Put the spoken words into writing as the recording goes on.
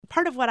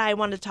part of what I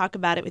wanted to talk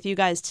about it with you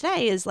guys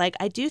today is like,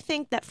 I do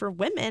think that for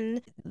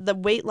women, the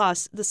weight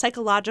loss, the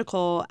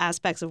psychological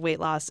aspects of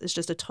weight loss is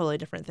just a totally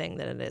different thing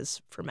than it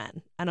is for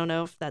men. I don't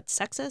know if that's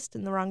sexist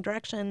in the wrong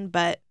direction,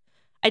 but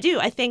I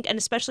do. I think, and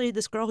especially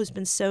this girl who's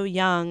been so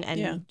young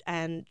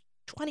and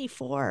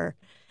 24,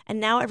 and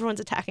now everyone's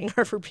attacking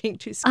her for being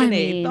too skinny. I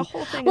mean, the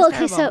whole thing is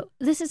terrible. So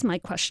this is my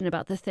question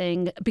about the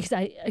thing, because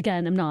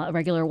I'm not a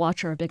regular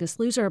watcher of Biggest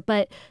Loser,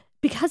 but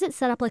because it's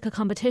set up like a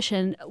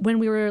competition, when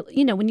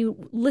when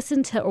you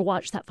listen to or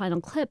watch that final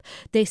clip,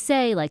 they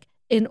say like,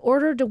 in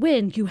order to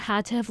win, you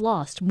had to have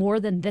lost more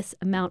than this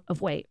amount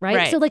of weight,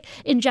 right? So like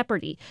in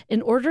Jeopardy,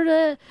 in order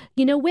to,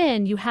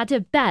 win, you had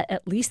to bet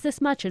at least this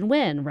much and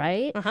win,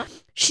 right? Uh-huh.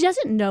 She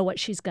doesn't know what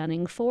she's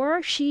gunning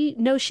for. She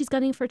knows she's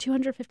gunning for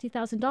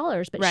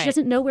 $250,000, but she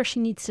doesn't know where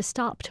she needs to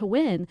stop to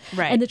win.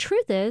 Right. And the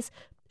truth is,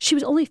 she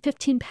was only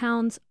 15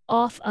 pounds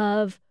off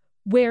of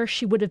where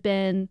she would have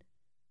been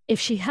if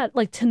she had,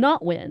 like, to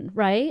not win,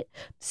 right?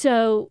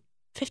 So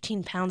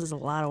 15 pounds is a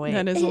lot of weight.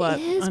 That is a lot.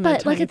 It is,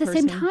 but like at the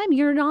same time,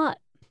 you're not.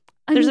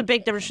 There's a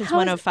big difference between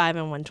 105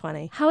 and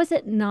 120. How is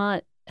it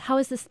not? How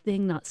is this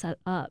thing not set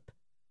up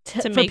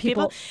to make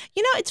people?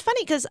 It's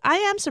funny because I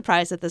am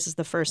surprised that this is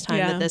the first time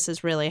that this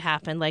has really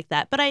happened like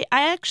that. But I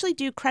actually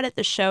do credit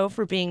the show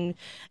for being.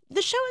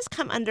 The show has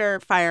come under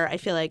fire, I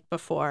feel like,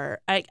 before.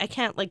 I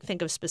can't like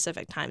think of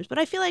specific times, but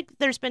I feel like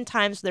there's been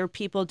times where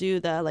people do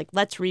the like,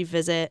 let's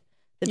revisit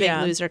the Big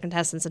Loser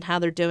contestants and how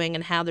they're doing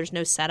and how there's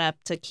no setup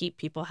to keep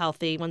people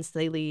healthy once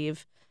they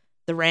leave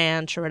the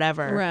ranch or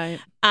whatever. Right.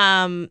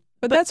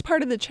 But that's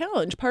part of the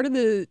challenge. Part of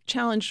the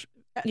challenge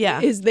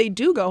is they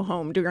do go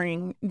home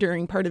during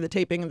part of the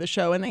taping of the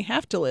show, and they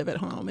have to live at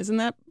home. Isn't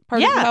that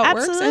part of how it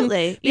works?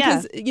 Absolutely.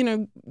 Because,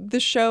 the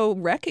show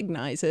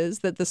recognizes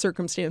that the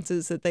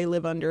circumstances that they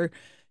live under,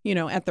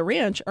 at the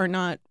ranch are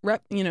not,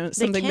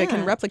 something they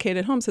can replicate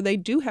at home. So they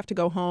do have to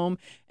go home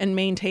and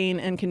maintain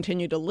and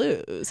continue to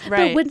lose.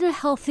 Right. But wouldn't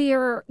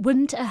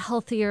a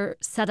healthier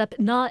setup,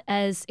 not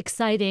as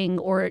exciting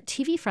or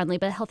TV friendly,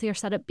 but a healthier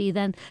setup be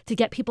then to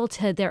get people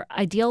to their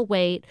ideal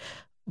weight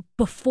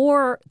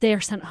before they're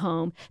sent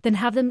home, then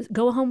have them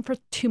go home for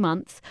 2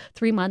 months,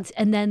 3 months,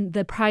 and then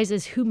the prize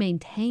is who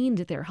maintained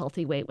their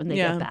healthy weight when they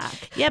get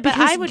back. Yeah, but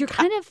you're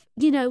kind of,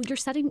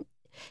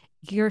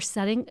 you're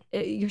setting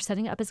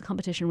up as a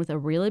competition with a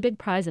really big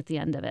prize at the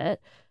end of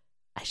it.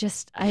 I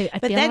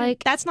feel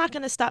like that's not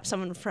going to stop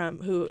someone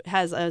who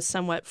has a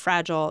somewhat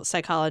fragile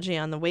psychology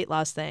on the weight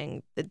loss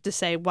thing to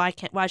say why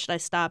should I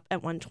stop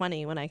at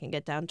 120 when I can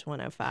get down to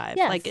 105?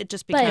 Yes, like it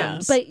just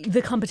becomes. But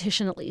the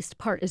competition at least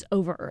part is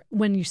over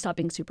when you stop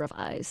being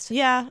supervised.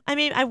 Yeah, I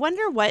mean, I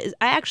wonder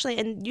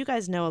and you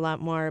guys know a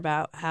lot more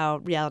about how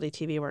reality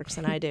TV works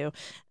than I do.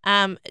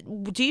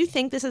 Do you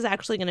think this is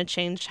actually going to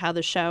change how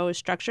the show is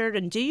structured,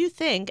 and do you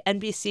think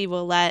NBC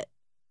will let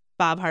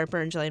Bob Harper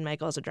and Jillian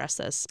Michaels address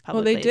this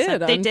publicly? Well,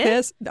 they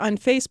did. On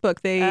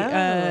Facebook,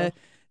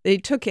 they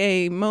took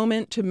a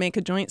moment to make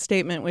a joint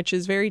statement, which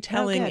is very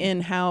telling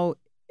in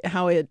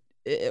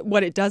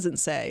what it doesn't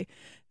say.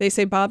 They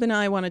say, Bob and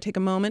I want to take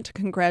a moment to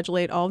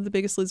congratulate all of the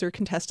Biggest Loser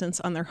contestants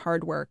on their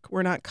hard work.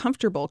 We're not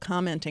comfortable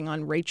commenting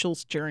on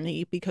Rachel's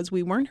journey because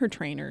we weren't her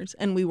trainers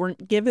and we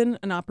weren't given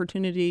an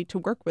opportunity to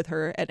work with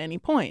her at any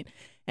point.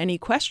 Any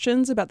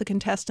questions about the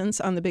contestants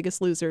on The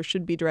Biggest Loser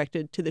should be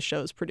directed to the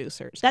show's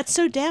producers. That's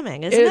so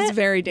damning, isn't it? It's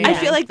very damning. I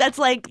feel like that's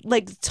like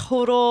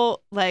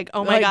total, like,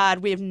 oh my God,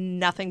 we have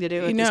nothing to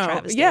do with this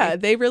travesty. Yeah,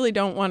 they really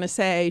don't want to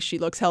say she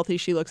looks healthy,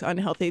 she looks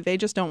unhealthy. They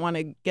just don't want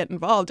to get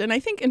involved. And I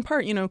think in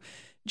part,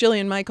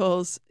 Jillian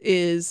Michaels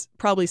is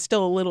probably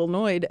still a little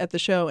annoyed at the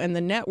show and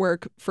the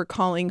network for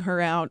calling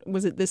her out.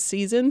 Was it this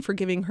season for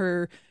giving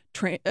her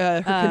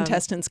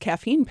contestants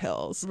caffeine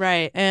pills?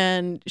 Right.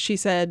 And she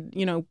said,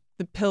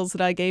 the pills that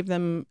I gave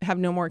them have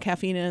no more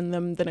caffeine in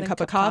them than a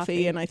cup of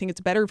coffee. And I think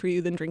it's better for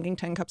you than drinking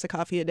 10 cups of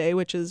coffee a day,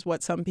 which is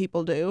what some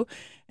people do.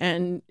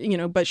 And,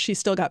 but she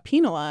still got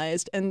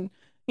penalized. And,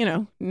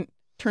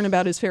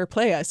 turnabout is fair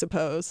play, I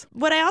suppose.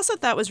 What I also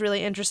thought was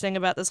really interesting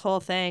about this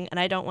whole thing, and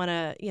I don't want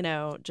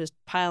to, just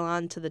pile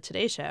on to the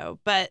Today Show,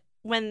 but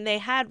when they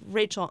had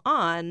Rachel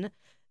on,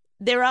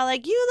 they were all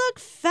like, you look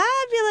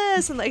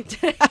fabulous. And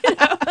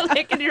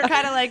and you're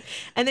kind of like,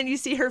 and then you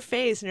see her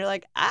face and you're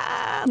like,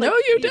 no,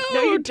 you don't.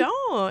 No, you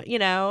don't,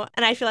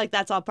 And I feel like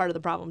that's all part of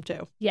the problem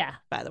too. Yeah.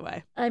 By the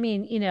way. I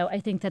mean, I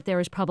think that there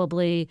was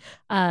probably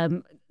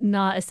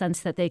not a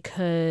sense that they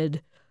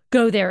could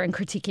go there and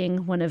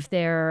critiquing one of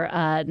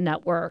their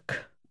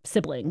network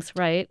siblings,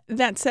 right?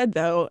 That said,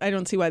 though, I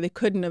don't see why they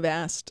couldn't have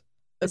asked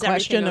a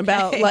question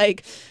about,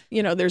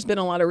 there's been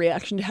a lot of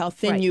reaction to how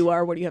thin you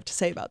are. What do you have to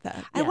say about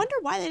that? I wonder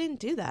why they didn't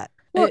do that.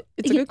 Well,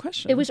 it's a good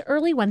question. It was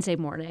early Wednesday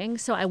morning,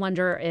 so I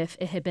wonder if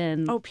it had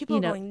been... Oh, people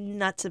were going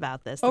nuts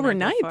about this.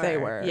 Overnight they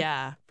were.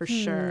 Yeah, for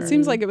sure. It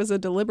seems like it was a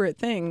deliberate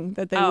thing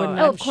that they wouldn't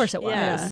of course it was. Yeah.